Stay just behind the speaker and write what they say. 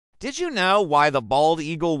Did you know why the bald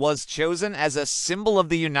eagle was chosen as a symbol of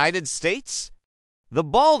the United States? The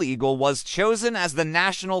bald eagle was chosen as the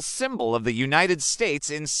national symbol of the United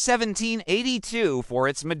States in 1782 for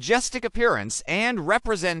its majestic appearance and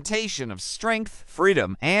representation of strength,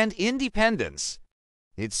 freedom, and independence.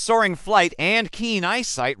 Its soaring flight and keen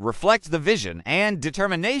eyesight reflect the vision and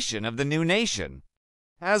determination of the new nation.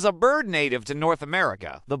 As a bird native to North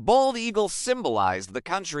America, the bald eagle symbolized the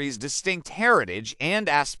country's distinct heritage and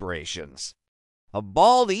aspirations. A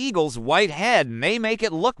bald eagle's white head may make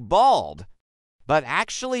it look bald, but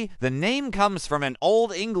actually the name comes from an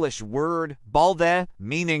Old English word, balde,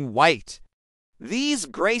 meaning white. These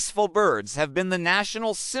graceful birds have been the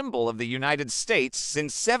national symbol of the United States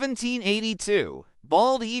since 1782.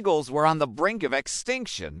 Bald eagles were on the brink of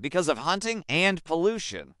extinction because of hunting and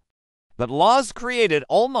pollution. But laws created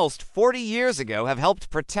almost 40 years ago have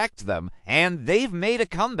helped protect them, and they've made a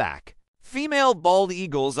comeback. Female bald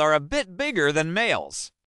eagles are a bit bigger than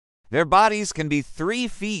males. Their bodies can be 3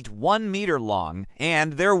 feet 1 meter long,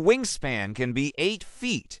 and their wingspan can be 8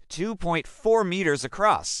 feet 2.4 meters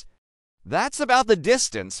across. That's about the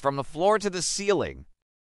distance from the floor to the ceiling.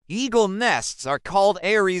 Eagle nests are called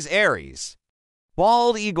aries.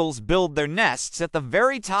 Bald eagles build their nests at the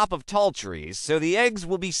very top of tall trees so the eggs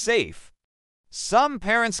will be safe. Some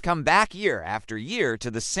parents come back year after year to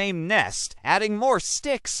the same nest, adding more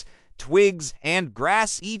sticks, twigs, and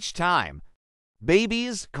grass each time.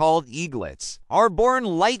 Babies, called eaglets, are born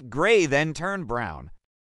light gray then turn brown.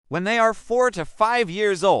 When they are 4 to 5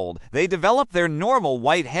 years old, they develop their normal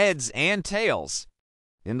white heads and tails.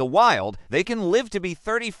 In the wild, they can live to be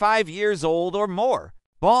 35 years old or more.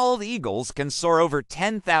 Bald eagles can soar over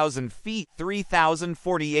 10,000 feet,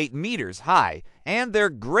 3,048 meters high, and their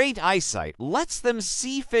great eyesight lets them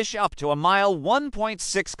see fish up to a mile,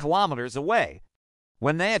 1.6 kilometers away.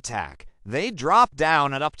 When they attack, they drop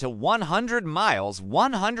down at up to 100 miles,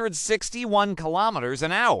 161 kilometers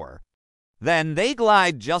an hour. Then they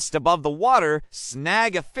glide just above the water,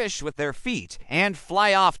 snag a fish with their feet, and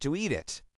fly off to eat it.